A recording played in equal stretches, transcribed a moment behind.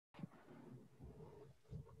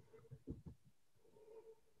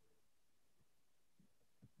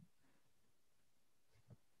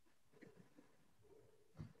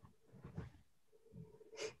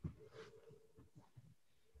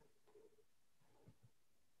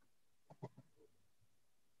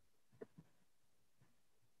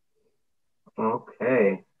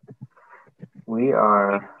Okay, we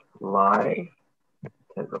are live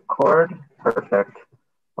to record. Perfect.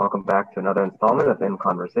 Welcome back to another installment of In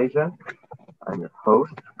Conversation. I'm your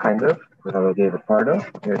host, kind of, Rabbi David Pardo.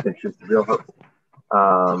 Here to introduce the real host.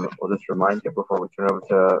 We'll just remind you before we turn over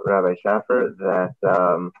to Rabbi Shaffer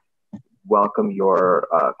that welcome your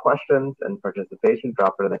questions and participation.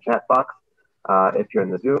 Drop it in the chat box. If you're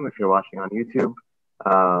in the Zoom, if you're watching on YouTube,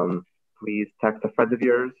 please text a friend of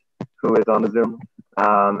yours who is on the Zoom.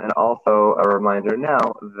 And also a reminder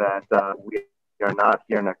now that we are not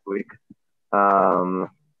here next week.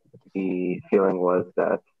 The feeling was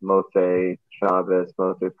that Moshe Shabbos,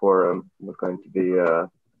 Moshe Purim was going to be a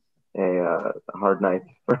hard night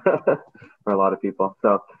for, for a lot of people.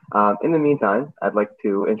 So in the meantime, I'd like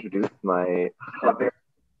to introduce my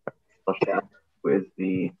who is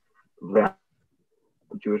the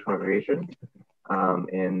Jewish congregation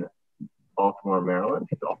in Baltimore, Maryland.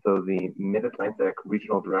 He's also the Mid-Atlantic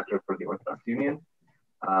Regional Director for the Orthodox Union.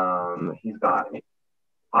 He's got a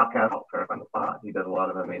podcast called Ferentz on the Spot. He does a lot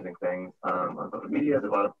of amazing things on social media.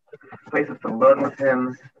 There's a lot of places to learn with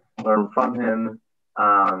him, learn from him.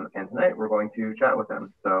 And tonight we're going to chat with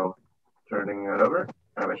him. So turning it over,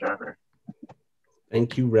 Rabbi Shaffer.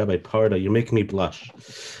 Thank you, Rabbi Pardo. You're making me blush.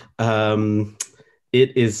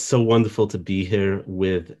 It is so wonderful to be here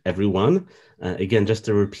with everyone. Again, just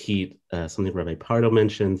to repeat something Rabbi Pardo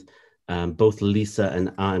mentioned, both Lisa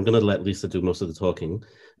and I'm going to let Lisa do most of the talking,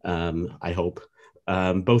 I hope.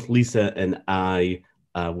 Both Lisa and I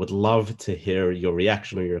would love to hear your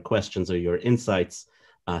reaction or your questions or your insights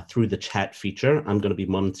through the chat feature. I'm going to be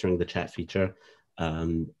monitoring the chat feature.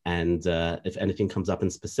 And if anything comes up in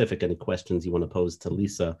specific, any questions you want to pose to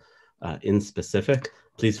Lisa in specific,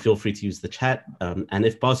 please feel free to use the chat. And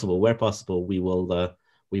if possible, where possible, we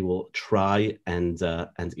will try and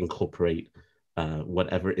incorporate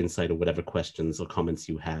whatever insight or whatever questions or comments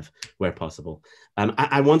you have where possible.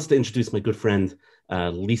 I wanted to introduce my good friend,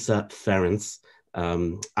 Lisa Ferentz.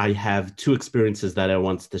 I have two experiences that I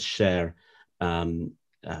want to share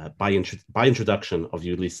by introduction of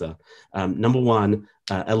you, Lisa. Number one,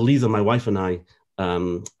 Eliza, my wife, and I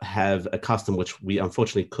have a custom which we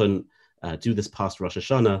unfortunately couldn't do this past Rosh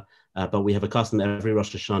Hashanah, but we have a custom every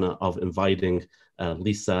Rosh Hashanah of inviting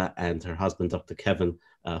Lisa and her husband, Dr. Kevin,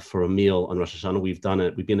 for a meal on Rosh Hashanah. We've done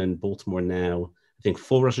it. We've been in Baltimore now, I think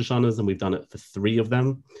 4 Rosh Hashanahs, and we've done it for 3 of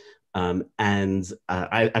them.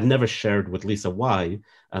 I've never shared with Lisa why.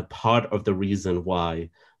 Part of the reason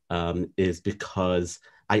why is because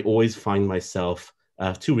I always find myself,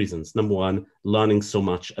 2 reasons. Number one, learning so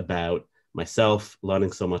much about myself,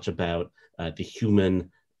 learning so much about the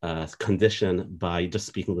human condition by just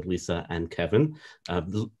speaking with Lisa and Kevin.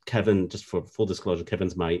 Kevin, just for full disclosure,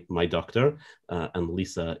 Kevin's my doctor, and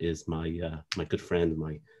Lisa is my good friend,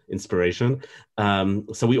 my inspiration.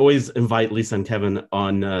 So we always invite Lisa and Kevin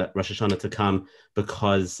on Rosh Hashanah to come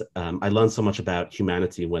because I learn so much about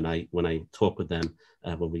humanity when I talk with them,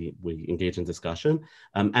 when we engage in discussion.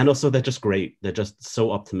 And also they're just great. They're just so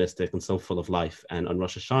optimistic and so full of life. And on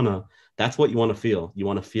Rosh Hashanah, that's what you want to feel. You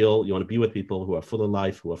want to be with people who are full of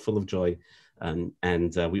life, who are full of joy. And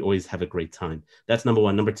we always have a great time. That's number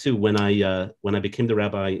one. Number two, when I became the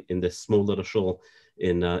rabbi in this small little shul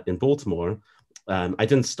in Baltimore, I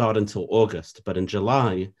didn't start until August, but in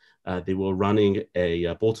July, they were running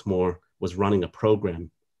Baltimore was running a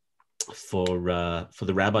program for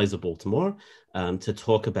the rabbis of Baltimore to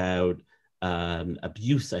talk about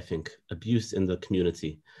abuse in the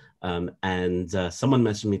community. And someone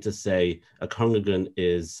messaged me to say a congregant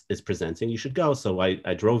is presenting, you should go. So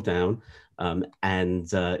I drove down,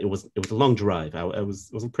 and it was a long drive. It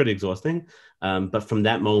was pretty exhausting. But from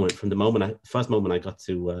the first moment I got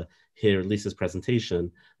to hear Lisa's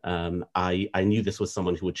presentation, I knew this was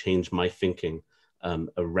someone who would change my thinking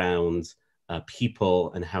around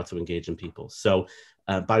people and how to engage in people. So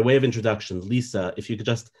by way of introduction, Lisa, if you could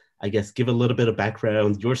just, I guess, give a little bit of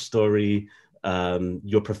background, your story,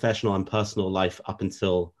 your professional and personal life up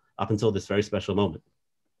until this very special moment.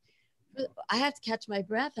 I have to catch my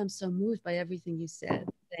breath. I'm so moved by everything you said.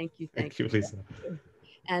 Thank you, Lisa.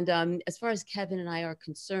 And as far as Kevin and I are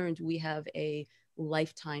concerned, we have a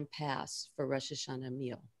lifetime pass for Rosh Hashanah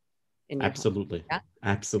meal. Absolutely. Yeah?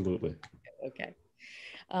 Absolutely. Okay.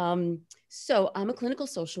 So I'm a clinical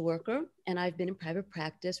social worker, and I've been in private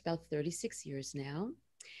practice about 36 years now.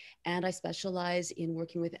 And I specialize in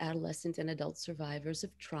working with adolescent and adult survivors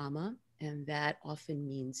of trauma. And that often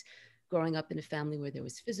means growing up in a family where there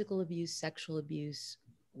was physical abuse, sexual abuse,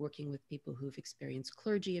 working with people who've experienced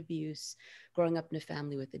clergy abuse, growing up in a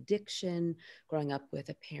family with addiction, growing up with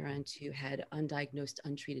a parent who had undiagnosed,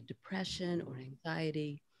 untreated depression or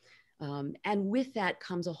anxiety, And with that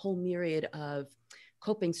comes a whole myriad of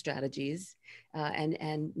coping strategies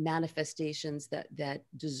and manifestations that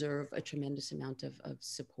deserve a tremendous amount of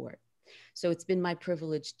support. So it's been my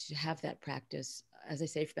privilege to have that practice, as I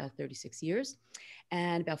say, for about 36 years.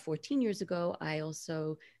 And about 14 years ago, I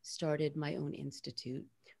also started my own institute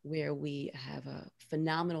where we have a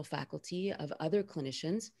phenomenal faculty of other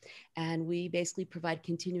clinicians, and we basically provide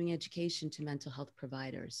continuing education to mental health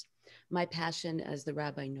providers. My passion, as the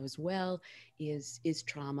rabbi knows well, is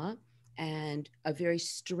trauma, and a very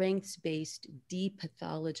strengths-based,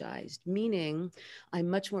 depathologized, meaning I'm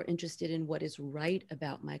much more interested in what is right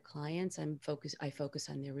about my clients. I focus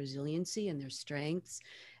on their resiliency and their strengths,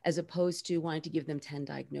 as opposed to wanting to give them 10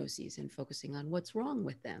 diagnoses and focusing on what's wrong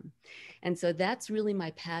with them. And so that's really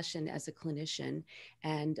my passion as a clinician.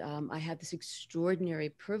 And I have this extraordinary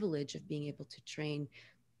privilege of being able to train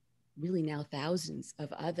really now thousands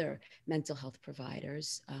of other mental health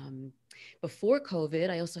providers. Before COVID,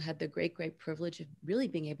 I also had the great privilege of really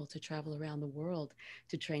being able to travel around the world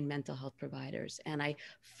to train mental health providers. And I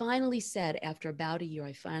finally said, after about a year,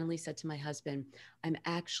 I finally said to my husband, I'm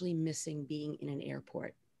actually missing being in an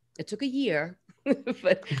airport. It took a year,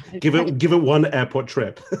 but give it one airport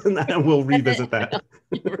trip and we'll revisit that.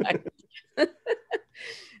 Right.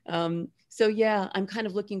 So yeah, I'm kind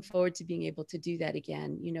of looking forward to being able to do that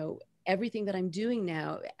again. You know, everything that I'm doing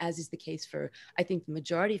now, as is the case for, I think, the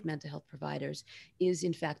majority of mental health providers, is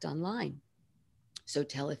in fact online. So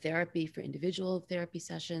teletherapy for individual therapy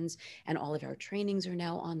sessions, and all of our trainings are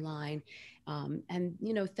now online. And,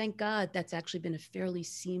 you know, thank God that's actually been a fairly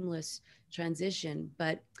seamless transition,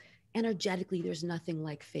 but energetically, there's nothing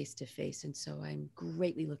like face-to-face. And so I'm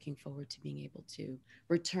greatly looking forward to being able to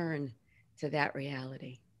return to that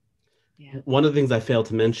reality. Yeah. One of the things I failed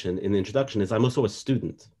to mention in the introduction is I'm also a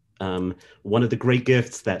student. One of the great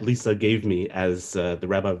gifts that Lisa gave me as the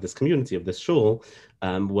rabbi of this community, of this shul,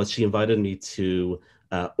 was she invited me to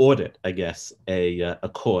audit, I guess, a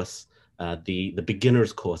course, the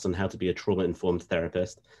beginner's course on how to be a trauma-informed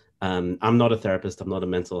therapist. I'm not a therapist. I'm not a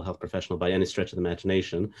mental health professional by any stretch of the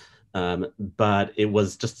imagination, but it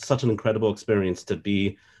was just such an incredible experience to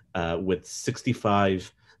be with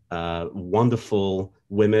 65 wonderful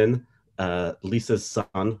women, Lisa's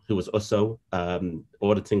son, who was also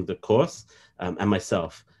auditing the course, and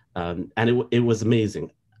myself. And it was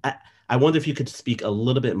amazing. I wonder if you could speak a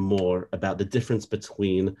little bit more about the difference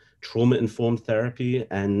between trauma-informed therapy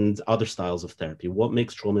and other styles of therapy. What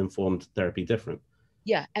makes trauma-informed therapy different?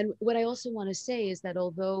 Yeah. And what I also want to say is that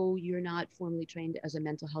although you're not formally trained as a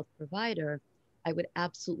mental health provider, I would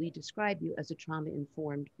absolutely describe you as a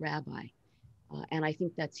trauma-informed rabbi. And I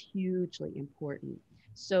think that's hugely important.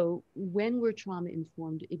 So when we're trauma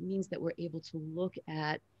informed, it means that we're able to look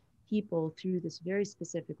at people through this very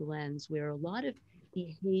specific lens where a lot of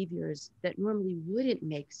behaviors that normally wouldn't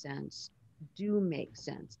make sense do make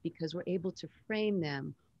sense, because we're able to frame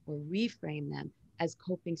them or reframe them as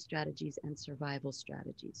coping strategies and survival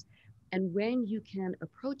strategies. And when you can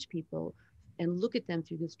approach people and look at them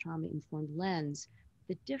through this trauma informed lens,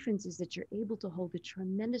 the difference is that you're able to hold a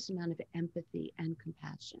tremendous amount of empathy and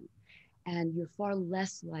compassion. And you're far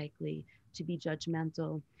less likely to be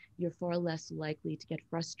judgmental. You're far less likely to get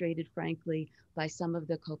frustrated, frankly, by some of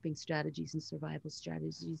the coping strategies and survival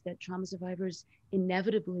strategies that trauma survivors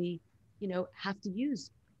inevitably, you know, have to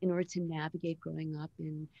use in order to navigate growing up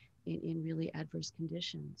in really adverse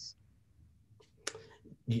conditions.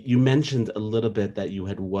 You mentioned a little bit that you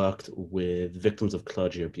had worked with victims of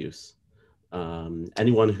clergy abuse.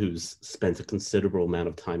 Anyone who's spent a considerable amount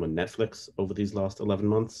of time on Netflix over these last 11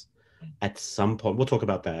 months, at some point, we'll talk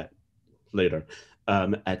about that later,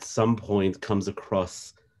 at some point comes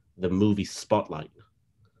across the movie Spotlight.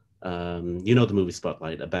 You know the movie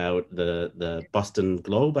Spotlight, about the Boston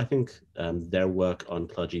Globe, I think, their work on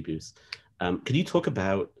clergy abuse. Could you talk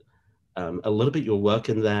about a little bit your work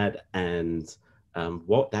in that, and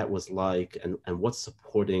what that was like, and what's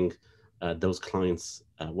supporting those clients,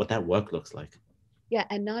 what that work looks like? Yeah,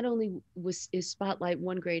 and not only is Spotlight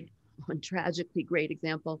one tragically great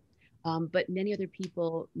example, but many other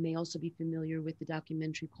people may also be familiar with the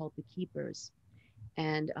documentary called The Keepers.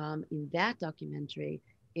 And in that documentary,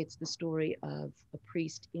 it's the story of a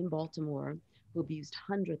priest in Baltimore who abused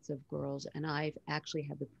hundreds of girls. And I've actually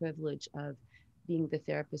had the privilege of being the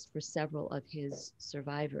therapist for several of his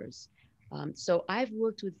survivors. So I've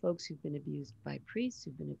worked with folks who've been abused by priests,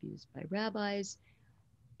 who've been abused by rabbis.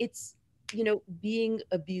 It's, you know, being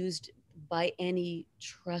abused by any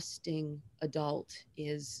trusting adult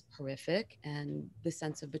is horrific, and the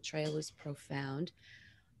sense of betrayal is profound.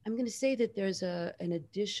 I'm going to say that there's an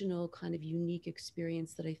additional kind of unique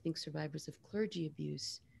experience that I think survivors of clergy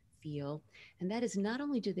abuse feel. And that is, not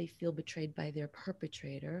only do they feel betrayed by their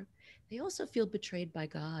perpetrator, they also feel betrayed by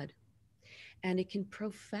God. And it can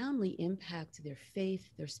profoundly impact their faith,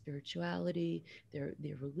 their spirituality, their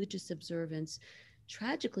religious observance.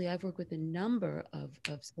 Tragically, I've worked with a number of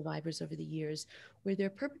survivors over the years where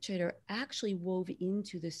their perpetrator actually wove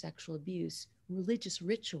into the sexual abuse religious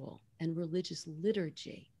ritual and religious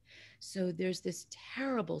liturgy. So there's this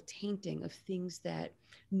terrible tainting of things that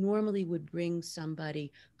normally would bring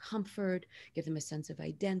somebody comfort, give them a sense of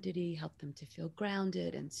identity, help them to feel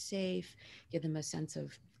grounded and safe, give them a sense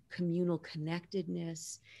of communal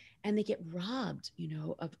connectedness. And they get robbed,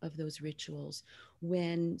 of those rituals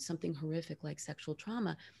when something horrific like sexual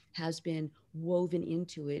trauma has been woven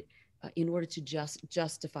into it, in order to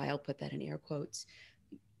justify, I'll put that in air quotes,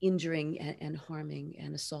 injuring and harming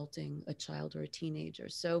and assaulting a child or a teenager.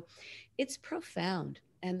 So it's profound.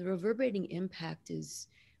 And the reverberating impact is,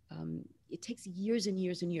 it takes years and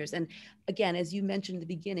years and years. And again, as you mentioned in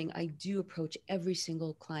the beginning, I do approach every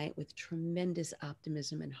single client with tremendous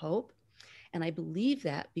optimism and hope. And I believe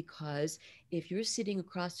that because if you're sitting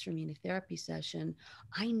across from me in a therapy session,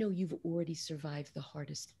 I know you've already survived the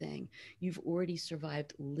hardest thing. You've already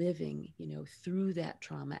survived living, through that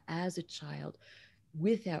trauma as a child,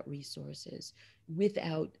 without resources,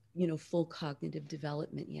 without, full cognitive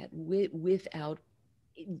development yet, without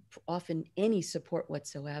often any support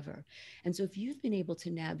whatsoever. And so if you've been able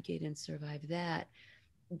to navigate and survive that,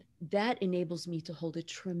 that enables me to hold a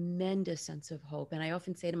tremendous sense of hope. And I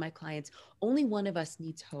often say to my clients, only one of us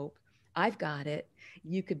needs hope. I've got it.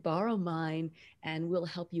 You could borrow mine, and we'll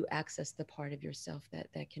help you access the part of yourself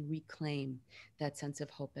that can reclaim that sense of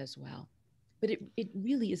hope as well. But it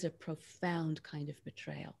really is a profound kind of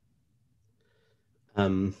betrayal.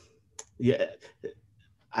 Yeah,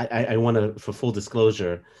 I want to, for full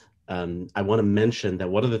disclosure, I want to mention that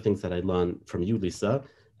one of the things that I learned from you, Lisa,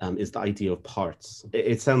 is the idea of parts.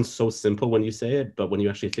 It sounds so simple when you say it, but when you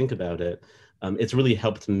actually think about it, it's really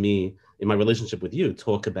helped me in my relationship with you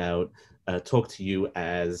talk to you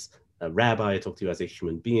as a rabbi, talk to you as a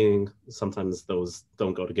human being. Sometimes those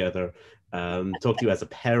don't go together. Talk to you as a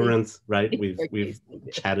parent, right? We've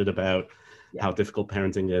chatted about how difficult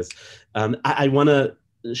parenting is. I want to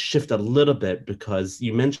shift a little bit because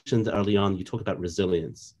you mentioned early on, you talk about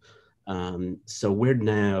resilience. So we've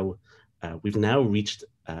now reached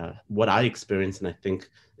what I experienced, and I think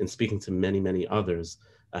in speaking to many, many others,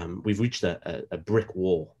 we've reached a brick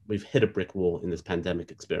wall. We've hit a brick wall in this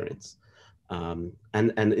pandemic experience. And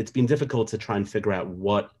it's been difficult to try and figure out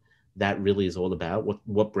what that really is all about.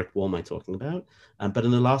 What brick wall am I talking about? But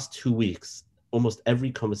in the last 2 weeks, almost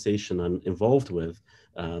every conversation I'm involved with,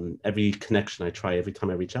 every connection I try, every time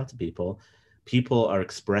I reach out to people are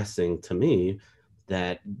expressing to me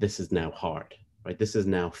that this is now hard, right? This is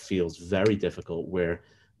now feels very difficult, where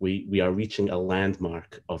we are reaching a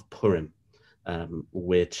landmark of Purim,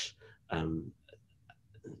 which, I'm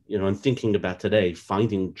thinking about today,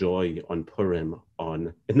 finding joy on Purim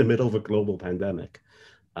in the middle of a global pandemic.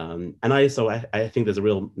 And I think there's a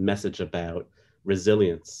real message about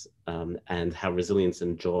resilience, and how resilience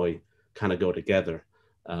and joy kind of go together,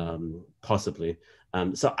 possibly.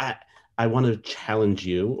 So I want to challenge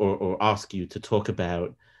you or ask you to talk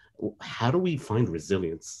about, how do we find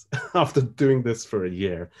resilience after doing this for a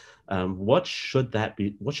year? What should that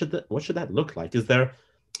be? What should that look like? Is there,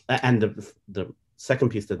 and the second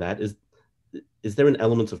piece to that is there an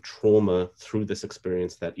element of trauma through this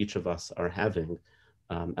experience that each of us are having?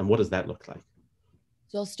 And what does that look like?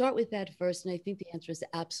 So I'll start with that first. And I think the answer is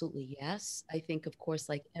absolutely yes. I think, of course,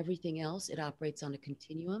 like everything else, it operates on a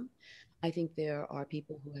continuum. I think there are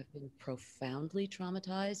people who have been profoundly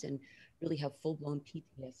traumatized and really have full-blown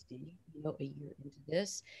PTSD, a year into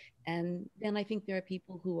this. And then I think there are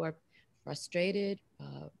people who are frustrated,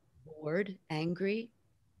 bored, angry.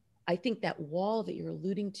 I think that wall that you're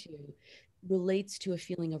alluding to relates to a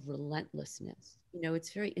feeling of relentlessness.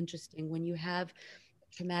 It's very interesting when you have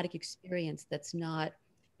a traumatic experience that's not,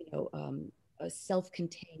 a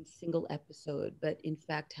self-contained single episode, but in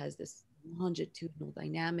fact has this longitudinal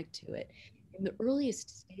dynamic to it. In the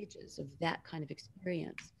earliest stages of that kind of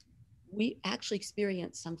experience, we actually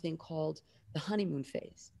experience something called the honeymoon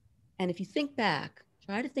phase. And if you think back,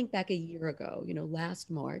 try to think back a year ago, last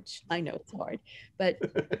March. I know it's hard, but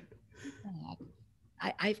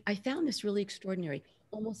I found this really extraordinary.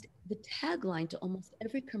 Almost the tagline to almost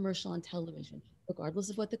every commercial on television, regardless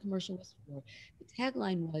of what the commercial was for, the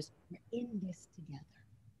tagline was, "We're in this together,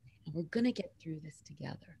 and we're going to get through this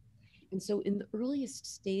together." And so in the earliest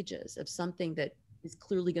stages of something that is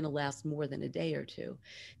clearly going to last more than a day or two.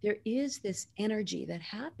 There is this energy that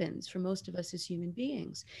happens for most of us as human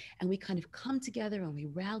beings. And we kind of come together and we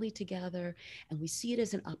rally together and we see it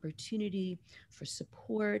as an opportunity for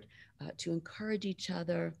support, to encourage each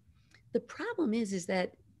other. The problem is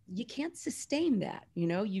that you can't sustain that.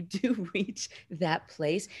 You do reach that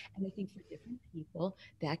place. And I think for different people,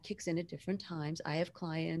 that kicks in at different times. I have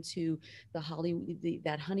clients who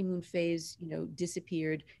that honeymoon phase,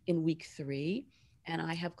 disappeared in week 3. And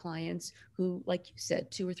I have clients who, like you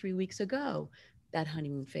said, 2 or 3 weeks ago, that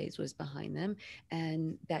honeymoon phase was behind them.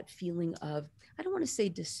 And that feeling of, I don't want to say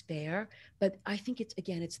despair, but I think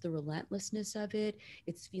it's the relentlessness of it.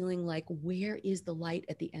 It's feeling like, where is the light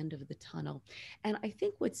at the end of the tunnel? And I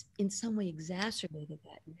think what's in some way exacerbated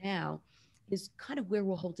that now is kind of where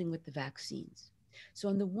we're holding with the vaccines. So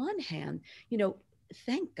on the one hand,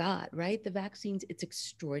 thank God, right? The vaccines, it's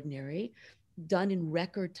extraordinary, done in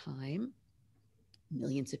record time.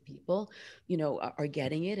 Millions of people, are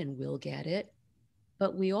getting it and will get it.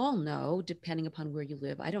 But we all know, depending upon where you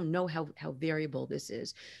live, I don't know how variable this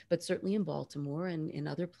is, but certainly in Baltimore and in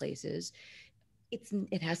other places,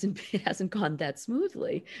 it hasn't gone that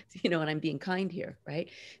smoothly, and I'm being kind here, right?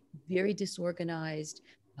 Very disorganized.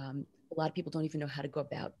 A lot of people don't even know how to go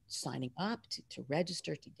about signing up to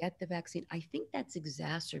register to get the vaccine. I think that's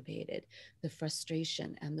exacerbated the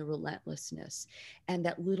frustration and the relentlessness and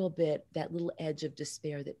that little edge of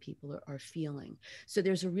despair that people are feeling. So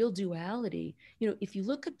there's a real duality. If you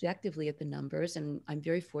look objectively at the numbers, and I'm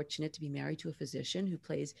very fortunate to be married to a physician who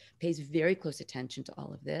pays very close attention to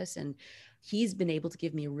all of this, and he's been able to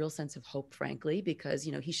give me a real sense of hope, frankly, because,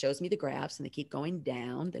 he shows me the graphs and they keep going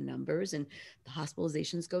down, the numbers, and the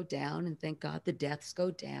hospitalizations go down, and thank God the deaths go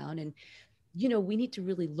down. And, we need to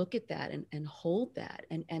really look at that and hold that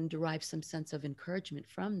and derive some sense of encouragement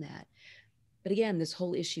from that. But again, this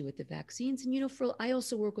whole issue with the vaccines, and, I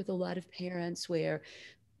also work with a lot of parents where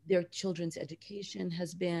their children's education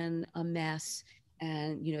has been a mess,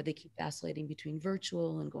 and, they keep vacillating between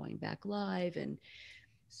virtual and going back live. And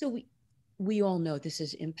so we all know this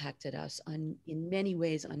has impacted us in many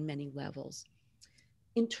ways, on many levels.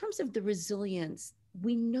 In terms of the resilience,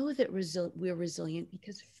 we know that we're resilient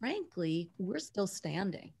because, frankly, we're still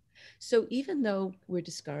standing. So even though we're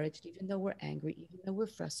discouraged, even though we're angry, even though we're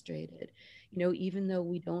frustrated, even though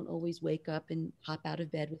we don't always wake up and hop out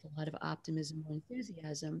of bed with a lot of optimism or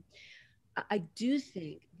enthusiasm, I do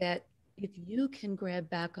think that if you can grab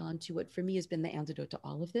back onto what for me has been the antidote to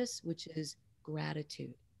all of this, which is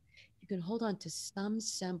gratitude, you can hold on to some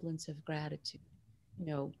semblance of gratitude. You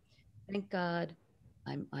know, thank God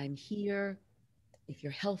I'm here. If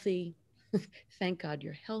you're healthy, thank God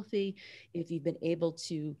you're healthy. If you've been able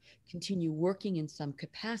to continue working in some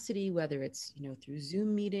capacity, whether it's, through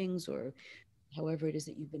Zoom meetings or however it is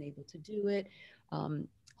that you've been able to do it,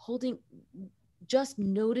 holding, just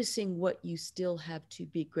noticing what you still have to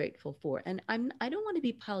be grateful for. And I don't want to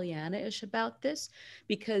be Pollyanna-ish about this,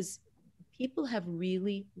 because people have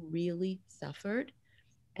really, really suffered,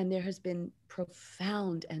 and there has been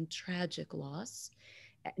profound and tragic loss,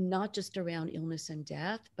 not just around illness and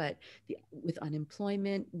death, but with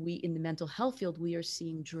unemployment. We, in the mental health field, we are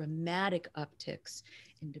seeing dramatic upticks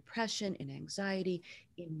in depression, in anxiety,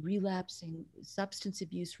 in relapsing, substance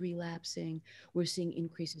abuse relapsing. We're seeing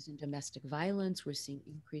increases in domestic violence. We're seeing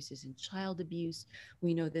increases in child abuse.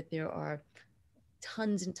 We know that there are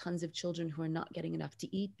tons and tons of children who are not getting enough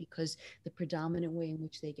to eat because the predominant way in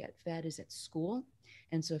which they get fed is at school.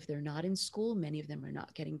 And so if they're not in school, many of them are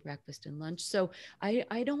not getting breakfast and lunch. So I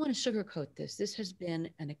don't want to sugarcoat this. This has been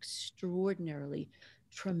an extraordinarily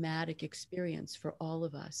traumatic experience for all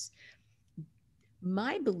of us.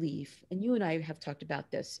 My belief, and you and I have talked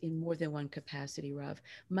about this in more than one capacity, Rav,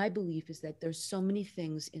 my belief is that there's so many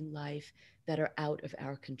things in life that are out of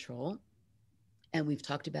our control. And we've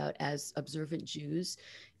talked about, as observant Jews,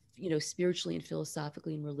 spiritually and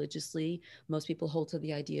philosophically and religiously, most people hold to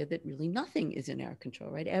the idea that really nothing is in our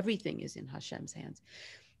control, right? Everything is in Hashem's hands.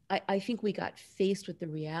 I think we got faced with the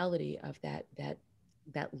reality of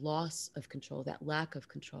that loss of control, that lack of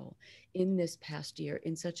control in this past year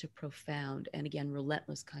in such a profound and, again,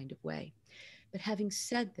 relentless kind of way. But having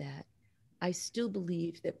said that, I still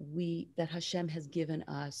believe that Hashem has given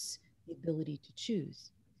us the ability to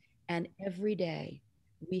choose. And every day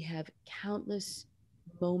we have countless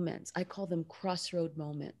moments. I call them crossroad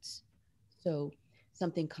moments. So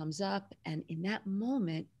something comes up, and in that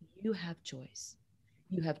moment, you have choice.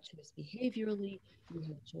 You have choice behaviorally, you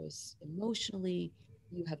have choice emotionally,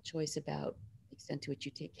 you have choice about the extent to which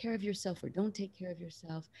you take care of yourself or don't take care of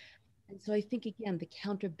yourself. And so I think, again, the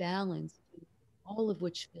counterbalance, all of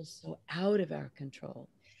which feels so out of our control,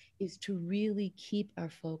 is to really keep our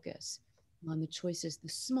focus on the choices, the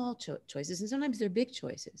small choices, and sometimes they're big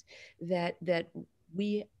choices that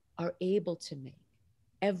we are able to make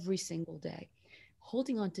every single day,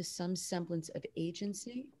 holding on to some semblance of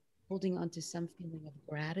agency, holding on to some feeling of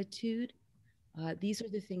gratitude. These are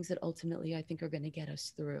the things that ultimately I think are going to get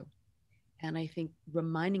us through. And I think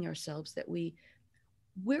reminding ourselves that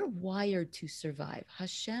we're wired to survive.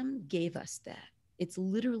 Hashem gave us that. It's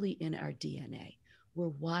literally in our DNA. We're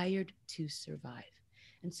wired to survive.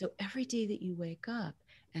 And so every day that you wake up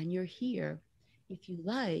and you're here, if you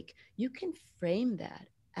like, you can frame that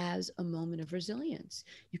as a moment of resilience.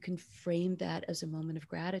 You can frame that as a moment of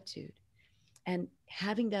gratitude. And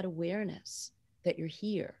having that awareness that you're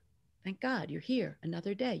here, thank God you're here,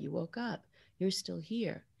 another day, you woke up, you're still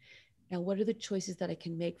here. Now, what are the choices that I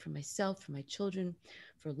can make for myself, for my children,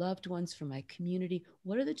 for loved ones, for my community?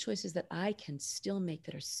 What are the choices that I can still make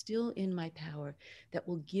that are still in my power that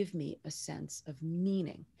will give me a sense of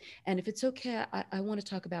meaning? And if it's okay, I want to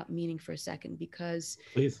talk about meaning for a second because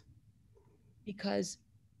Please. Because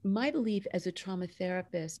my belief as a trauma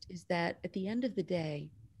therapist is that at the end of the day,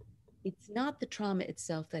 it's not the trauma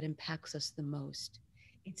itself that impacts us the most.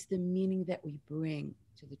 It's the meaning that we bring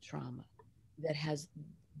to the trauma that has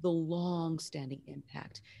the long-standing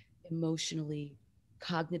impact emotionally,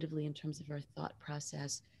 cognitively, in terms of our thought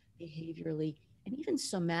process, behaviorally, and even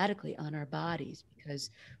somatically on our bodies. Because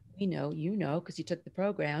we know, you know, because you took the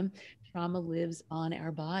program, trauma lives on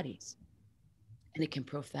our bodies. And it can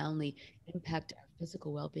profoundly impact our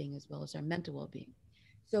physical well-being as well as our mental well-being.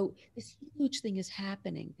 So this huge thing is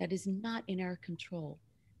happening that is not in our control.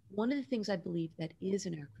 One of the things I believe that is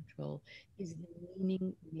in our control is the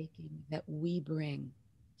meaning making that we bring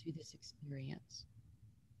to this experience.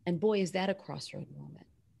 And boy, is that a crossroad moment,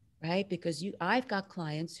 right? Because I've got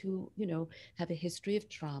clients who, have a history of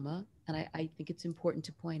trauma. And I think it's important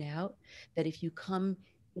to point out that if you come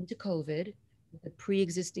into COVID with a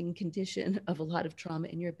pre-existing condition of a lot of trauma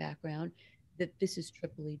in your background, that this is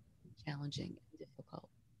triply challenging and difficult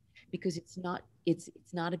because it's not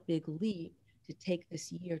a big leap to take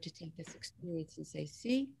this year, to take this experience and say,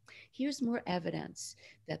 see, here's more evidence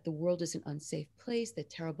that the world is an unsafe place, that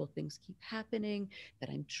terrible things keep happening, that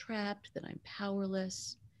I'm trapped, that I'm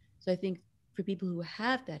powerless. So I think for people who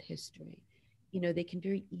have that history, they can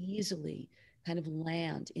very easily kind of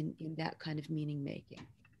land in that kind of meaning making.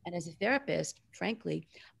 And as a therapist, frankly,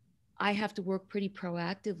 I have to work pretty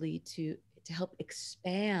proactively to help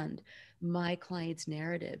expand my clients'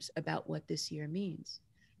 narratives about what this year means.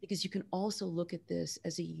 Because you can also look at this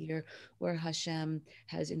as a year where Hashem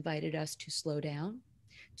has invited us to slow down,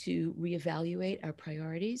 to reevaluate our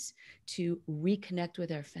priorities, to reconnect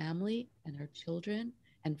with our family and our children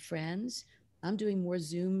and friends. I'm doing more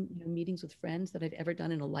Zoom meetings with friends that I've ever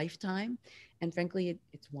done in a lifetime. And frankly,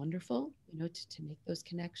 it's wonderful, to make those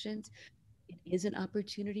connections. It is an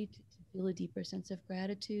opportunity to feel a deeper sense of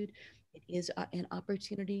gratitude. It is an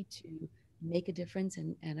opportunity to make a difference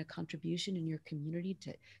and a contribution in your community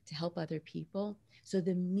to help other people. So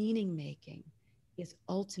the meaning making is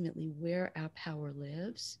ultimately where our power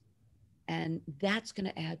lives. And that's going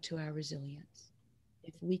to add to our resilience.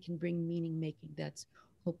 If we can bring meaning making that's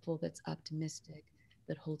hopeful, that's optimistic,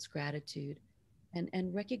 that holds gratitude,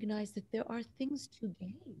 and recognize that there are things to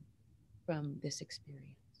gain from this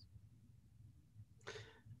experience.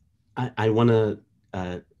 I want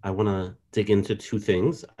to dig into two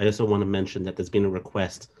things. I also want to mention that there's been a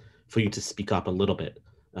request for you to speak up a little bit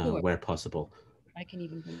Sure. where possible. I can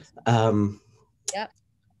even bring this up. Yep.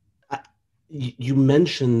 You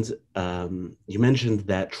mentioned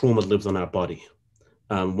that trauma lives on our body.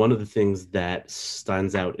 One of the things that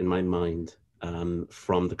stands out in my mind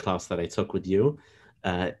from the class that I took with you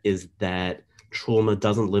is that trauma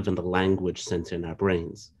doesn't live in the language center in our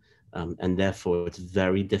brains. And therefore, it's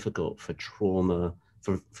very difficult for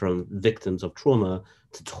from victims of trauma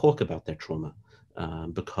to talk about their trauma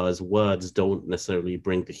because words don't necessarily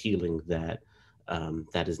bring the healing that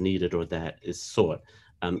is needed or that is sought.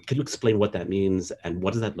 Can you explain what that means and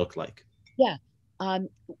what does that look like? Yeah.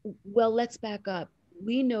 Well, let's back up.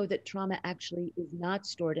 We know that trauma actually is not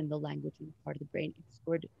stored in the language part of the brain. It's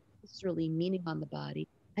stored viscerally, meaning on the body,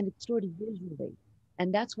 and it's stored visually.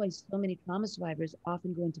 And that's why so many trauma survivors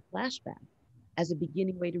often go into flashback as a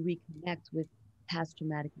beginning way to reconnect with past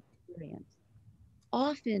traumatic experience.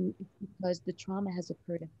 Often it's because the trauma has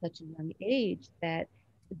occurred at such a young age that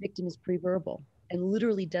the victim is pre-verbal and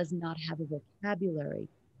literally does not have a vocabulary,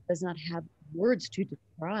 does not have words to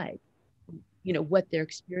describe, what they're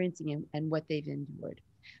experiencing and what they've endured.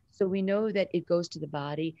 So we know that it goes to the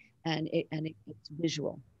body and it's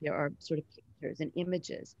visual. There are sort of pictures and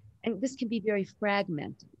images, and this can be very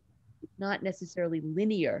fragmented. It's not necessarily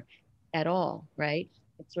linear at all, right?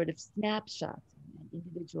 It's sort of snapshots and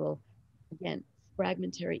individual, again,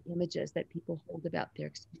 fragmentary images that people hold about their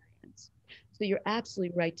experience. So you're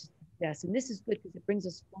absolutely right to suggest, and this is good because it brings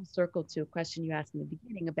us full circle to a question you asked in the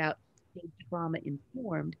beginning about being trauma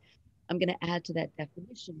informed. I'm going to add to that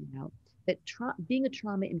definition now that being a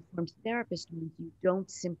trauma informed therapist means you don't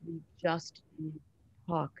simply just do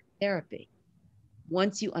talk therapy.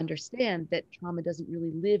 Once you understand that trauma doesn't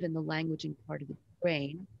really live in the languaging part of the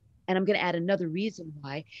brain, and I'm going to add another reason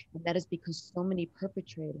why, and that is because so many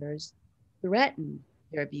perpetrators threaten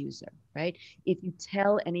their abuser, right? If you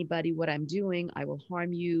tell anybody what I'm doing, I will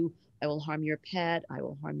harm you, I will harm your pet, I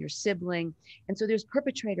will harm your sibling. And so there's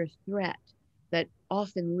perpetrator threat that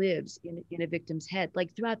often lives in a victim's head,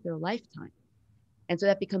 like throughout their lifetime. And so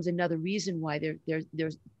that becomes another reason why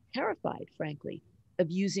they're terrified, frankly, of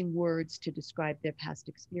using words to describe their past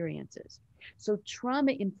experiences. So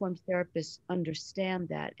trauma-informed therapists understand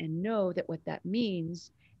that and know that what that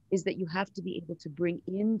means is that you have to be able to bring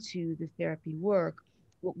into the therapy work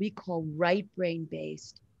what we call right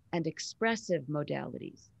brain-based and expressive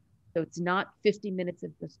modalities. So it's not 50 minutes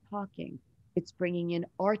of just talking. It's bringing in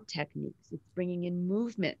art techniques. It's bringing in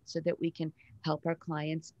movement so that we can help our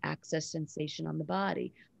clients access sensation on the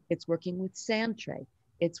body. It's working with sand tray.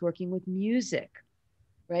 It's working with music,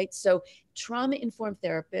 right? So trauma-informed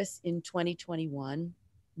therapists in 2021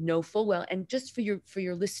 know full well, and just for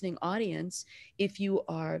your listening audience, if you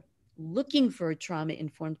are looking for a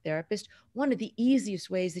trauma-informed therapist, one of the easiest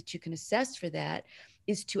ways that you can assess for that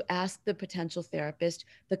is to ask the potential therapist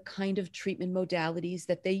the kind of treatment modalities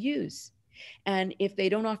that they use. And if they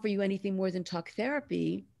don't offer you anything more than talk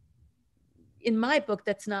therapy, in my book,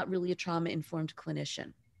 that's not really a trauma-informed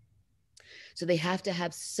clinician. So they have to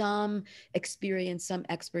have some experience, some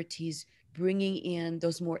expertise bringing in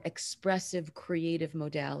those more expressive, creative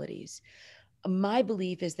modalities. My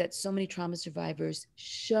belief is that so many trauma survivors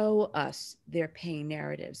show us their pain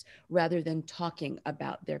narratives rather than talking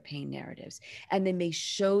about their pain narratives. And they may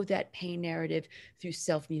show that pain narrative through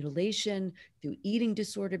self-mutilation, through eating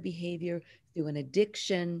disorder behavior, through an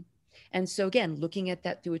addiction. And so again, looking at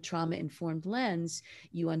that through a trauma-informed lens,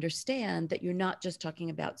 you understand that you're not just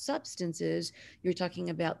talking about substances, you're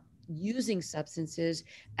talking about using substances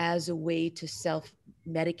as a way to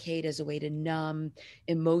self-medicate, as a way to numb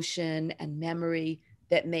emotion and memory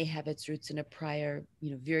that may have its roots in a prior,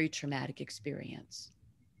 very traumatic experience.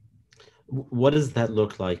 What does that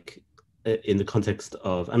look like in the context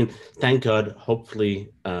of, I mean, thank God, hopefully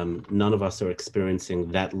none of us are experiencing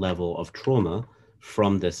that level of trauma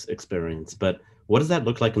from this experience, but what does that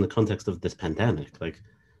look like in the context of this pandemic? Like,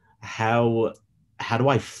 how do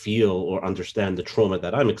I feel or understand the trauma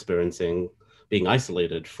that I'm experiencing being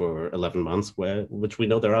isolated for 11 months, which we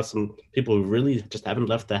know there are some people who really just haven't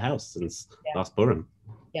left their house since last Purim.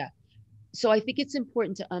 Yeah. So I think it's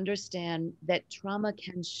important to understand that trauma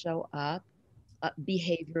can show up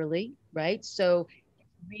behaviorally, right? So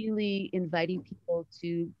really inviting people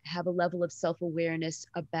to have a level of self-awareness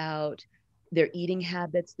about their eating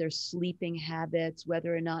habits, their sleeping habits,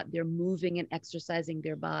 whether or not they're moving and exercising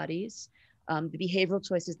their bodies, the behavioral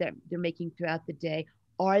choices that they're making throughout the day.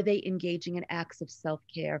 Are they engaging in acts of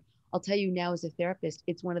self-care? I'll tell you now as a therapist,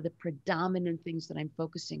 it's one of the predominant things that I'm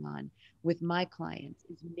focusing on with my clients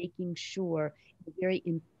is making sure in a very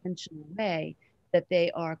intentional way that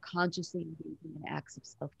they are consciously engaging in acts of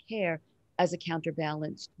self-care as a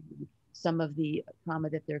counterbalance to some of the trauma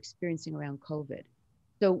that they're experiencing around COVID.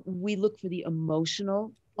 So we look for the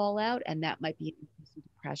emotional fallout, and that might be an increase in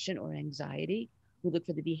depression or anxiety. We look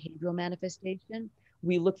for the behavioral manifestation.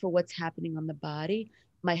 We look for what's happening on the body.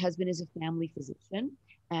 My husband is a family physician,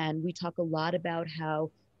 and we talk a lot about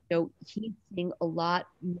how he's seeing a lot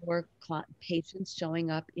more patients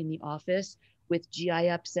showing up in the office with GI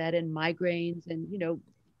upset and migraines and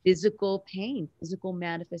physical pain, physical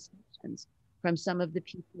manifestations from some of the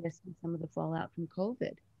PTSD, some of the fallout from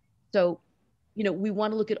COVID. So we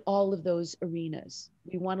want to look at all of those arenas.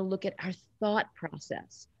 We want to look at our thought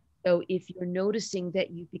process. So if you're noticing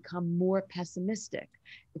that you've become more pessimistic,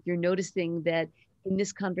 if you're noticing that in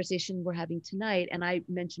this conversation we're having tonight, and I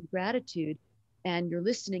mentioned gratitude, and you're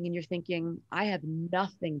listening and you're thinking, I have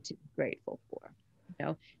nothing to be grateful for,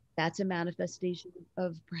 that's a manifestation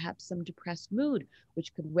of perhaps some depressed mood,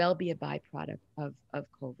 which could well be a byproduct of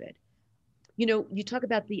COVID. You talk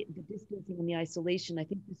about the distancing and the isolation. I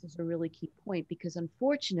think this is a really key point because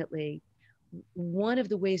unfortunately, one of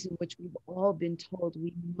the ways in which we've all been told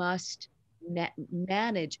we must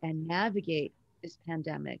manage and navigate this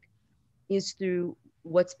pandemic is through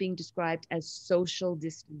what's being described as social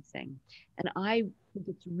distancing. And I think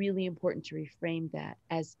it's really important to reframe that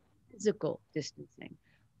as physical distancing.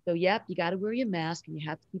 So, yep, you got to wear your mask and you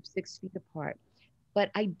have to keep 6 feet apart. But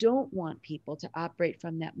I don't want people to operate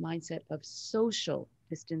from that mindset of social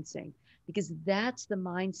distancing, because that's the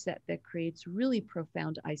mindset that creates really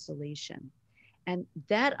profound isolation. And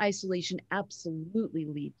that isolation absolutely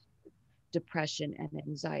leads to depression and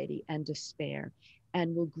anxiety and despair,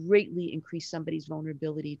 and will greatly increase somebody's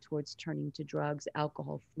vulnerability towards turning to drugs,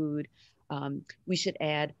 alcohol, food. We should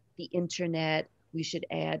add the internet. We should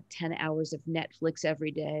add 10 hours of Netflix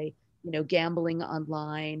every day, gambling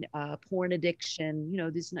online, porn addiction.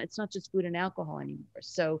 It's not just food and alcohol anymore.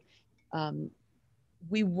 So um,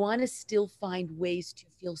 we want to still find ways to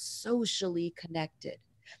feel socially connected,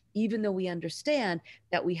 even though we understand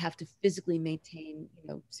that we have to physically maintain,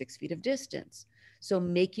 6 feet of distance. So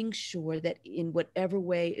making sure that in whatever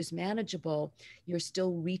way is manageable, you're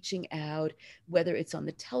still reaching out, whether it's on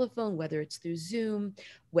the telephone, whether it's through Zoom,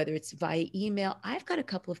 whether it's via email. I've got a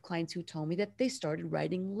couple of clients who told me that they started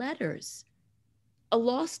writing letters, a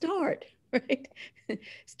lost art, right?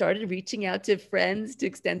 Started reaching out to friends, to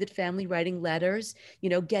extended family, writing letters,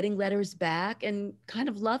 getting letters back and kind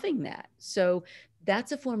of loving that. So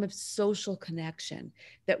that's a form of social connection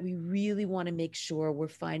that we really want to make sure we're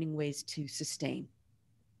finding ways to sustain.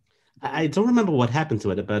 I don't remember what happened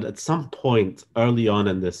to it, but at some point early on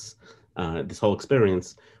in this whole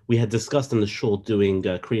experience, we had discussed in the shul doing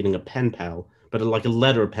creating a pen pal, but like a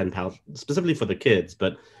letter pen pal specifically for the kids.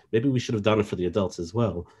 But maybe we should have done it for the adults as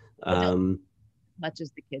well. Much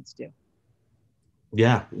as the kids do.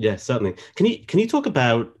 Yeah, certainly. Can you talk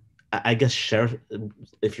about, I guess, share,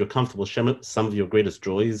 if you're comfortable, share some of your greatest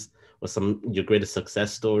joys or some of your greatest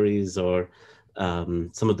success stories, or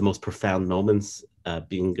some of the most profound moments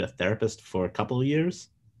being a therapist for a couple of years?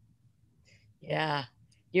 Yeah,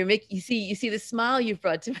 you see the smile you've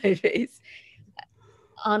brought to my face.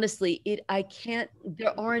 Honestly,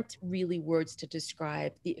 there aren't really words to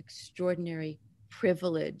describe the extraordinary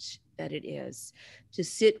privilege that it is to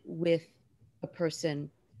sit with a person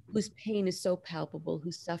whose pain is so palpable,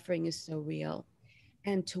 whose suffering is so real,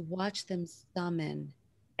 and to watch them summon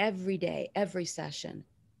every day, every session,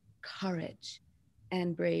 courage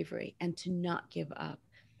and bravery, and to not give up,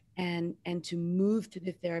 and to move through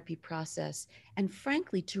the therapy process, and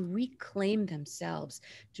frankly to reclaim themselves,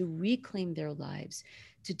 to reclaim their lives,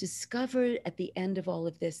 to discover at the end of all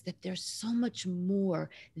of this that there's so much more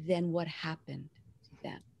than what happened to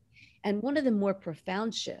them. And one of the more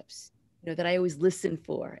profound shifts, that I always listen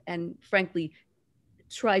for, and frankly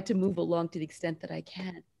try to move along to the extent that I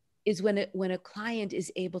can, is when a client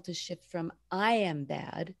is able to shift from I am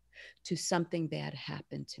bad to something bad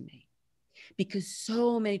happened to me. Because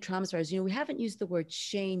so many trauma survivors, we haven't used the word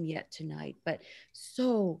shame yet tonight, but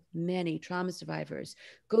so many trauma survivors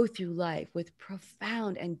go through life with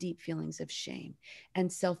profound and deep feelings of shame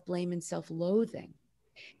and self-blame and self-loathing.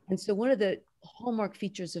 And so one of the hallmark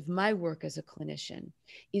features of my work as a clinician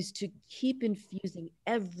is to keep infusing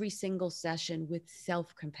every single session with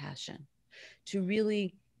self-compassion, to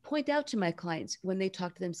really point out to my clients when they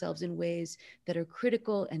talk to themselves in ways that are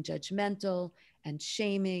critical and judgmental and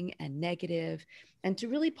shaming and negative, and to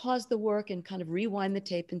really pause the work and kind of rewind the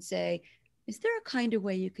tape and say, is there a kinder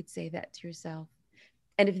way you could say that to yourself?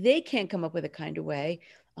 And if they can't come up with a kinder way,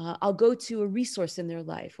 I'll go to a resource in their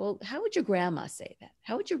life. Well, how would your grandma say that?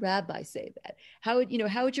 How would your rabbi say that? How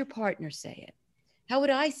would your partner say it? How would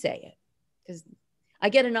I say it? Because I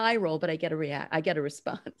get an eye roll, but I get a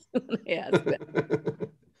response when I ask them.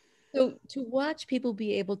 So to watch people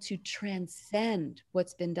be able to transcend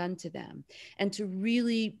what's been done to them, and to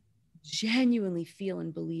really genuinely feel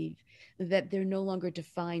and believe that they're no longer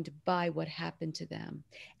defined by what happened to them,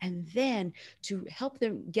 and then to help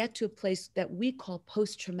them get to a place that we call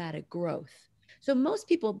post-traumatic growth. So most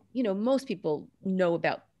people know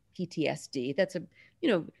about PTSD. That's a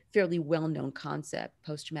fairly well-known concept,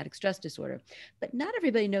 post-traumatic stress disorder, but not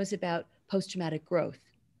everybody knows about post-traumatic growth.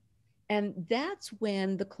 And that's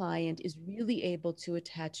when the client is really able to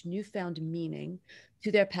attach newfound meaning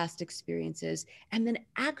to their past experiences, and then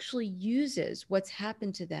actually uses what's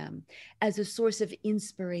happened to them as a source of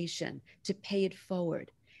inspiration to pay it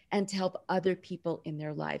forward and to help other people in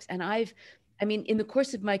their lives. And in the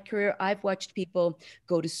course of my career, I've watched people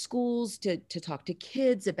go to schools to talk to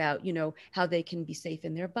kids about, how they can be safe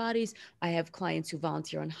in their bodies. I have clients who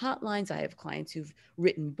volunteer on hotlines. I have clients who've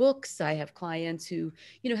written books. I have clients who,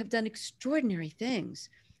 have done extraordinary things,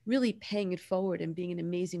 really paying it forward and being an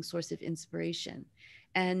amazing source of inspiration.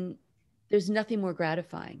 And there's nothing more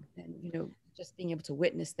gratifying than, just being able to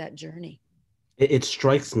witness that journey. It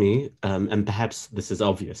strikes me, and perhaps this is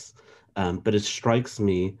obvious, but it strikes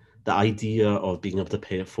me the idea of being able to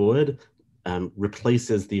pay it forward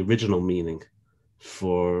replaces the original meaning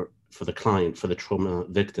for the client, for the trauma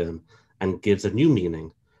victim, and gives a new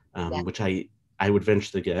meaning, which I would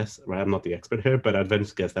venture to guess, right? I'm not the expert here, but I'd venture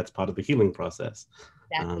to guess that's part of the healing process.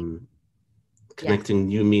 Exactly. Connecting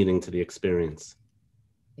new meaning to the experience.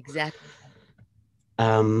 Exactly.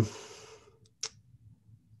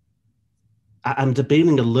 I'm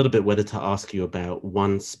debating a little bit whether to ask you about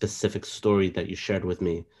one specific story that you shared with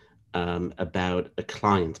me about a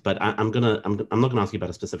client, but I'm not gonna ask you about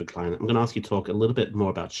a specific client. I'm gonna ask you to talk a little bit more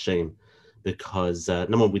about shame, because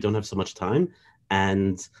number one, we don't have so much time,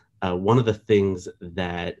 and one of the things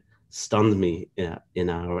that stunned me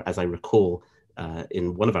as I recall,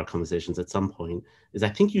 in one of our conversations at some point, is I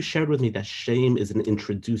think you shared with me that shame is an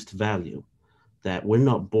introduced value, that we're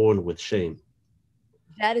not born with shame.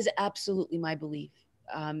 That is absolutely my belief.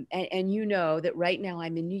 And you know that right now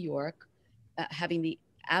I'm in New York, having the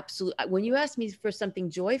absolute, when you asked me for something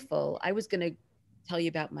joyful, I was going to tell you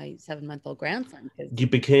about my 7-month-old grandson. You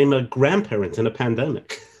became a grandparent in a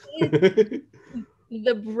pandemic.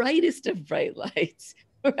 The brightest of bright lights,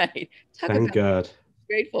 right? Thank God.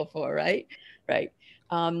 Grateful for, right? Right.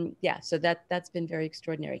 Yeah, so that's been very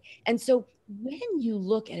extraordinary. And so when you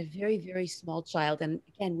look at a very, very small child, and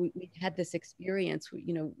again, we've had this experience,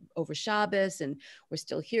 over Shabbos, and we're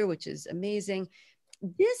still here, which is amazing.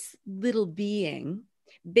 This little being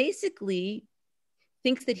basically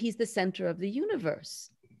thinks that he's the center of the universe,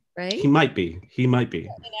 right? He might be. In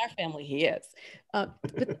our family, he is. But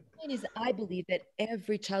the point is, I believe that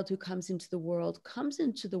every child who comes into the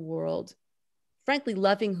world, frankly,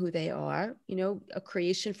 loving who they are, a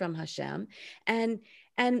creation from Hashem. And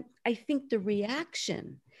I think the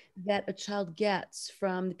reaction that a child gets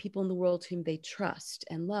from the people in the world whom they trust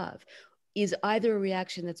and love is either a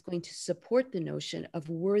reaction that's going to support the notion of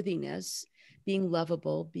worthiness, being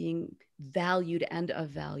lovable, being valued and of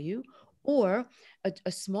value, or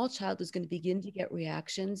a small child is going to begin to get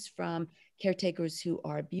reactions from caretakers who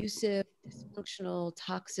are abusive, dysfunctional,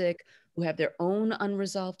 toxic, who have their own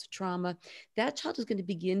unresolved trauma. That child is going to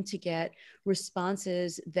begin to get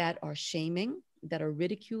responses that are shaming, that are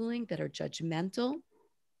ridiculing, that are judgmental,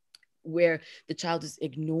 where the child is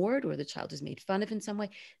ignored or the child is made fun of in some way.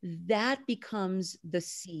 That becomes the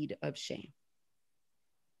seed of shame.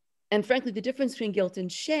 And frankly, the difference between guilt and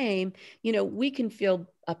shame, we can feel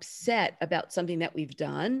upset about something that we've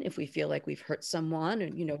done if we feel like we've hurt someone,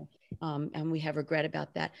 and we have regret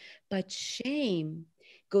about that. But shame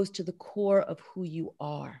goes to the core of who you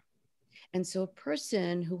are. And so a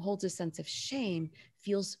person who holds a sense of shame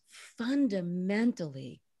feels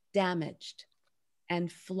fundamentally damaged and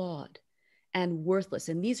flawed and worthless.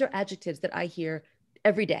 And these are adjectives that I hear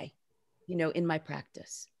every day, in my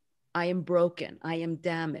practice. I am broken, I am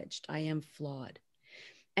damaged, I am flawed.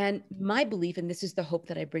 And my belief, and this is the hope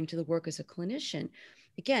that I bring to the work as a clinician,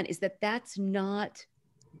 again, is that that's not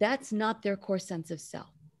their core sense of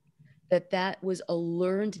self, that was a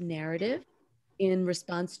learned narrative in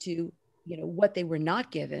response to, what they were not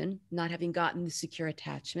given, not having gotten the secure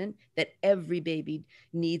attachment that every baby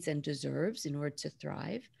needs and deserves in order to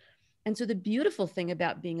thrive. And so the beautiful thing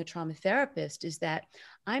about being a trauma therapist is that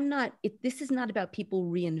this is not about people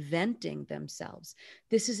reinventing themselves.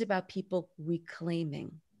 This is about people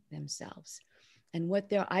reclaiming themselves. And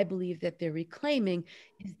I believe that they're reclaiming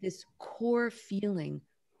is this core feeling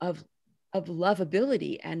of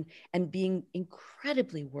lovability and being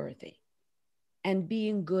incredibly worthy and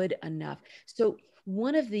being good enough. So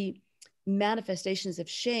one of the manifestations of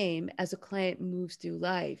shame as a client moves through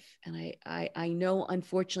life, and I know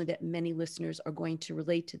unfortunately that many listeners are going to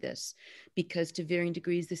relate to this, because to varying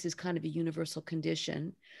degrees this is kind of a universal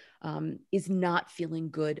condition, is not feeling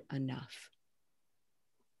good enough.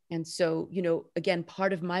 And so, again,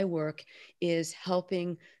 part of my work is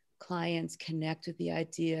helping clients connect with the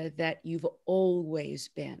idea that you've always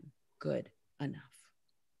been good enough.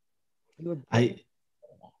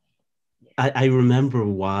 I remember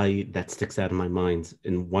why that sticks out in my mind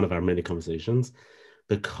in one of our many conversations,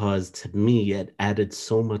 because to me, it added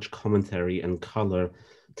so much commentary and color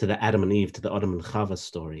to the Adam and Eve, to the Adam and Chava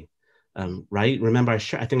story, right? Remember, I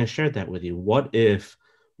think I shared that with you. What if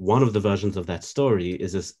one of the versions of that story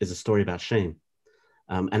is a story about shame?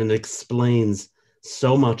 And it explains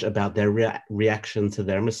so much about their reaction to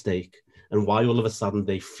their mistake, and why all of a sudden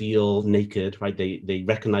they feel naked, right? They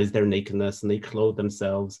recognize their nakedness and they clothe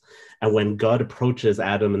themselves. And when God approaches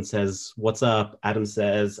Adam and says, "What's up?" Adam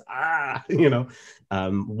says,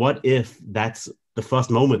 what if that's the first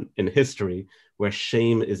moment in history where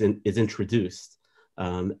shame is introduced?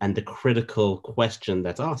 And the critical question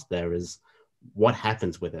that's asked there is, what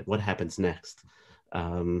happens with it? What happens next?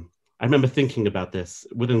 I remember thinking about this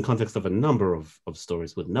within the context of a number of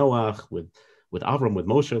stories with Noah, with Avram, with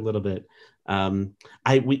Moshe a little bit.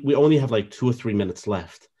 We only have like 2 or 3 minutes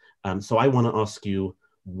left. So I want to ask you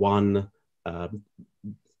one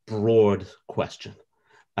broad question.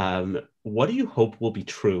 What do you hope will be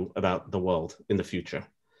true about the world in the future,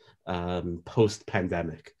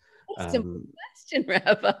 post-pandemic? Simple question,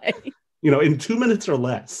 Rabbi. In 2 minutes or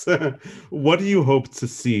less, what do you hope to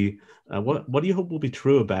see? What do you hope will be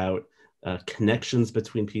true about connections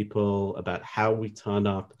between people, about how we turn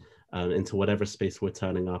up into whatever space we're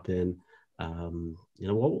turning up in?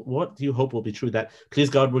 What do you hope will be true? That, please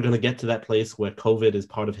God, we're going to get to that place where COVID is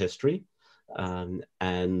part of history,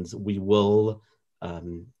 and we will.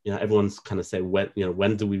 Everyone's kind of saying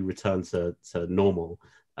when do we return to normal?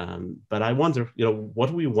 But I wonder, what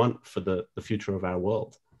do we want for the future of our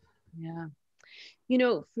world? Yeah.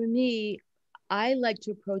 For me, I like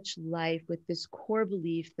to approach life with this core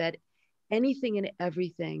belief that anything and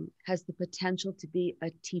everything has the potential to be a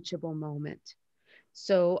teachable moment.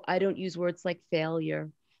 So I don't use words like failure.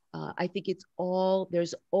 I think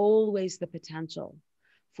there's always the potential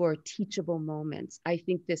for teachable moments. I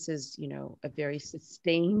think this is, a very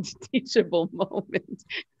sustained teachable moment.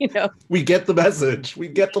 We get the message. We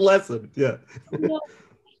get the lesson. Yeah. I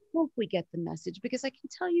hope we get the message, because I can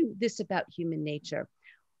tell you this about human nature.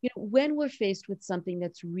 When we're faced with something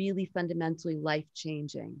that's really fundamentally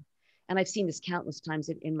life-changing, and I've seen this countless times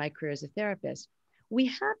in my career as a therapist, we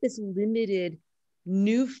have this limited,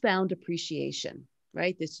 newfound appreciation,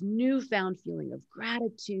 right? This newfound feeling of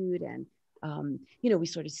gratitude, and we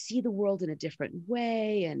sort of see the world in a different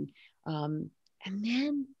way, and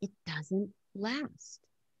then it doesn't last,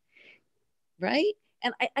 right?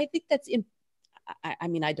 And I think that's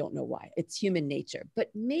I don't know why. It's human nature, but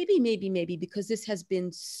maybe because this has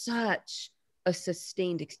been such a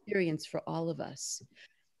sustained experience for all of us,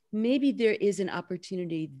 maybe there is an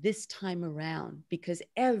opportunity this time around, because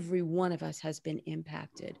every one of us has been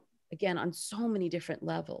impacted, again, on so many different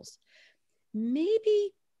levels.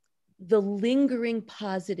 Maybe the lingering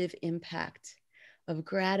positive impact of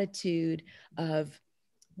gratitude, of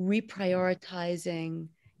reprioritizing,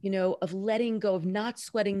 of letting go, of not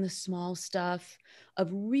sweating the small stuff, of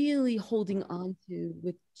really holding on to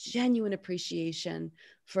with genuine appreciation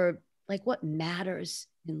for like what matters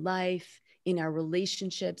in life, in our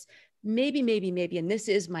relationships. Maybe, and this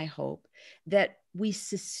is my hope, that we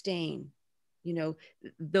sustain,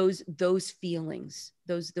 those feelings,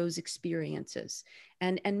 those experiences.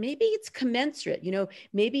 And maybe it's commensurate,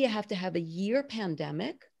 maybe you have to have a year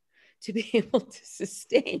pandemic to be able to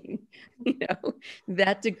sustain,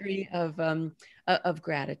 that degree of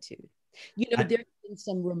gratitude. There's been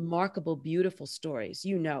some remarkable, beautiful stories,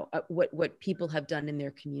 what people have done in their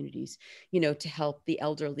communities, to help the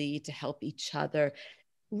elderly, to help each other.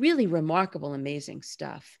 Really remarkable, amazing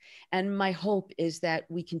stuff. And my hope is that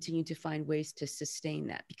we continue to find ways to sustain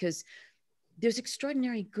that, because there's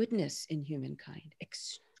extraordinary goodness in humankind,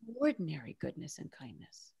 extraordinary goodness and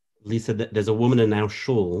kindness. Lisa, there's a woman in our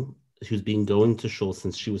shul who's been going to shul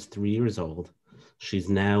since she was 3 years old. She's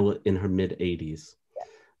now in her mid-80s.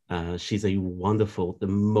 She's a wonderful, the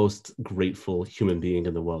most grateful human being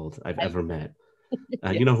in the world I've ever met.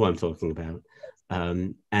 You know who I'm talking about.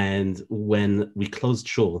 And when we closed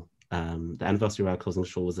shul, the anniversary of our closing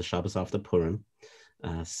shul was the Shabbos after Purim.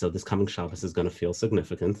 So this coming Shabbos is going to feel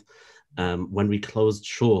significant. When we closed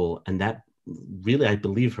shul, and that really, I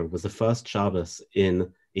believe her, was the first Shabbos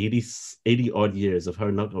in 80 odd years of her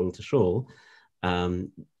not going to shul,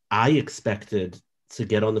 I expected to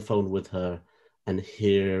get on the phone with her and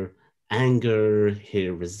hear anger,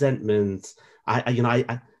 hear resentment. I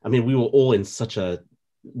mean, we were all in such a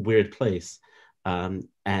weird place.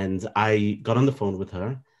 And I got on the phone with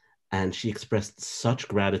her, and she expressed such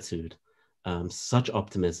gratitude, such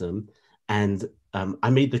optimism. And I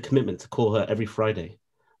made the commitment to call her every Friday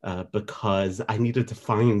because I needed to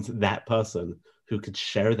find that person who could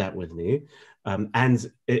share that with me.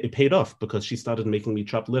 And it paid off, because she started making me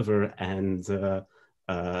chopped liver and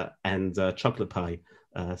chocolate pie.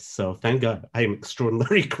 So thank God, I am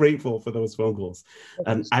extraordinarily grateful for those phone calls.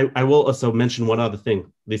 I will also mention one other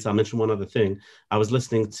thing. Lisa, I'll mention one other thing. I was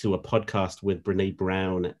listening to a podcast with Brene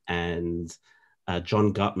Brown and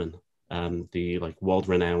John Gottman, the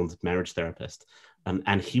world-renowned marriage therapist.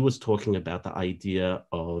 And he was talking about the idea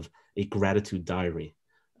of a gratitude diary.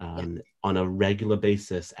 On a regular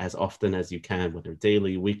basis, as often as you can, whether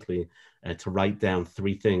daily, weekly, to write down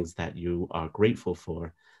 3 things that you are grateful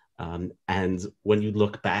for. And when you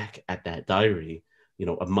look back at that diary,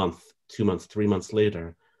 a month, 2 months, 3 months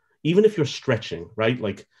later, even if you're stretching, right?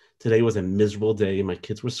 Like Today was a miserable day. My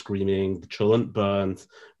kids were screaming, the cholent burnt.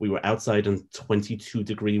 We were outside in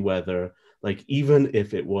 22-degree weather. Like, even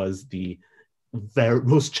if it was the very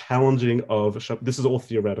most challenging of this is all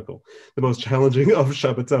theoretical, the most challenging of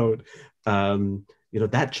Shabbatot,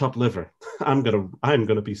 that chopped liver, I'm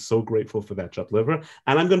gonna be so grateful for that chopped liver,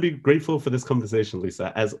 and I'm gonna be grateful for this conversation,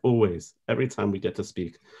 Lisa, as always. Every time we get to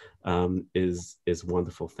speak is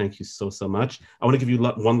wonderful. Thank you so much. I want to give you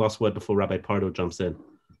one last word before Rabbi Pardo jumps in.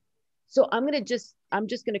 So I'm just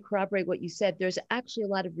going to corroborate what you said. There's actually a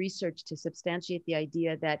lot of research to substantiate the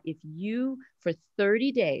idea that if you, for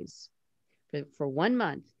 30 days, for 1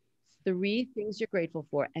 month, 3 things you're grateful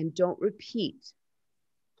for, and don't repeat.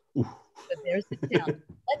 Ooh. So there's the challenge.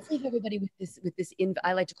 Let's leave everybody with this.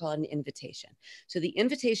 I like to call it an invitation. So the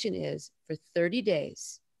invitation is for 30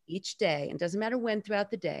 days, each day, and it doesn't matter when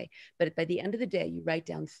throughout the day, but by the end of the day, you write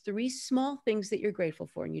down 3 small things that you're grateful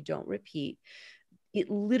for, and you don't repeat. It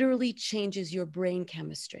literally changes your brain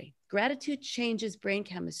chemistry. Gratitude changes brain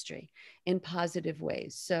chemistry in positive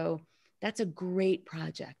ways. So that's a great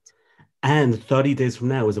project. And 30 days from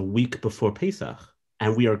now is a week before Pesach.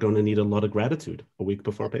 And we are going to need a lot of gratitude a week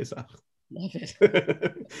before Pesach. Love it.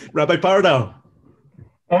 Rabbi Pardo.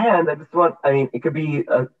 And it could be,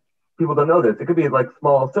 people don't know this, it could be like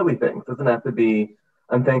small, silly things. It doesn't have to be,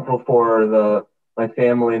 I'm thankful for my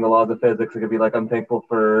family and the laws of physics. It could be like, I'm thankful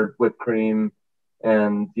for whipped cream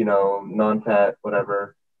and, non-fat,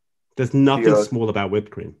 whatever. There's nothing small about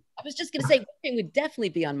whipped cream. I was just going to say, whipped cream would definitely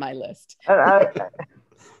be on my list. I'm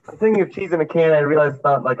thinking of cheese in a can. I realize it's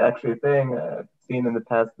not like actually a thing I've seen in the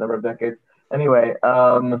past number of decades. Anyway,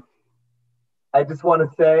 I just want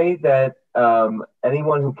to say that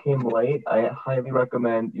anyone who came late, I highly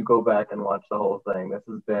recommend you go back and watch the whole thing. This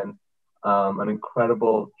has been an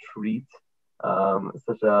incredible treat,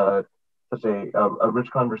 such a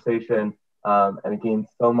rich conversation, and it gained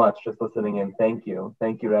so much just listening in. Thank you,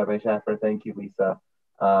 Rabbi Shaffer. Thank you, Lisa.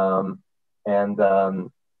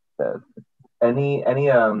 Any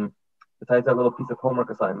besides that little piece of homework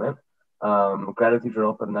assignment, gratitude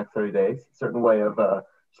journal for the next 30 days, certain way of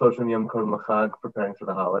Shloshim Yom Kodem L'Chag, preparing for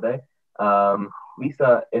the holiday.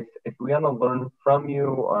 Lisa, if we want to learn from you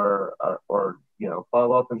or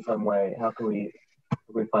follow up in some way, how can we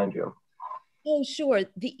find you? Oh, sure.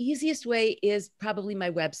 The easiest way is probably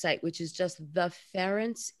my website, which is just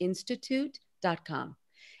theferentzinstitute.com.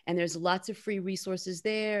 And there's lots of free resources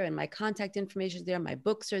there, and my contact information is there. My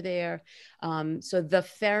books are there. So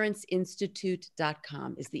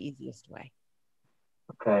theferentzinstitute.com is the easiest way.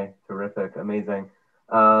 Okay, terrific, amazing.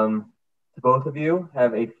 To both of you,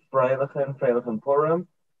 have a Freilichen Purim.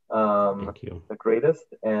 Thank you. The greatest.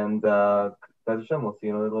 And we'll see you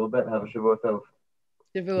in a little bit. Have a Shavuot Tov.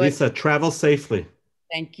 Lisa, travel safely.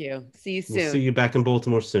 Thank you. See you soon. We'll see you back in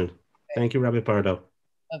Baltimore soon. Thank you, Rabbi Pardo.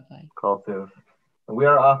 Bye-bye. Call to. We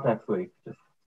are off next week. Just